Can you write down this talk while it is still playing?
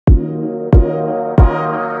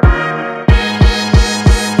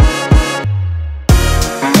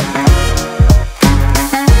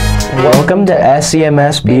Welcome to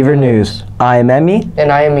SCMS Beaver News. I am Emmy.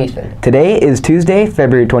 And I am Ethan. Today is Tuesday,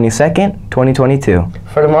 February 22nd, 2022.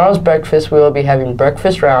 For tomorrow's breakfast, we will be having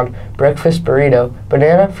breakfast round, breakfast burrito,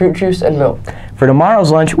 banana, fruit juice, and milk. For tomorrow's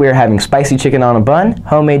lunch, we are having spicy chicken on a bun,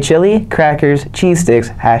 homemade chili, crackers, cheese sticks,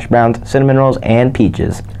 hash browns, cinnamon rolls, and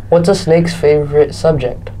peaches. What's a snake's favorite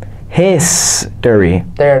subject? History.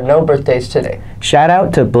 There are no birthdays today. Shout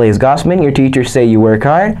out to Blaze Gossman. Your teachers say you work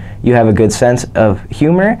hard, you have a good sense of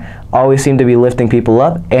humor, always seem to be lifting people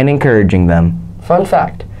up and encouraging them. Fun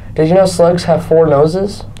fact, did you know slugs have 4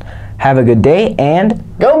 noses? Have a good day and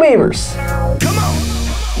Go Beavers!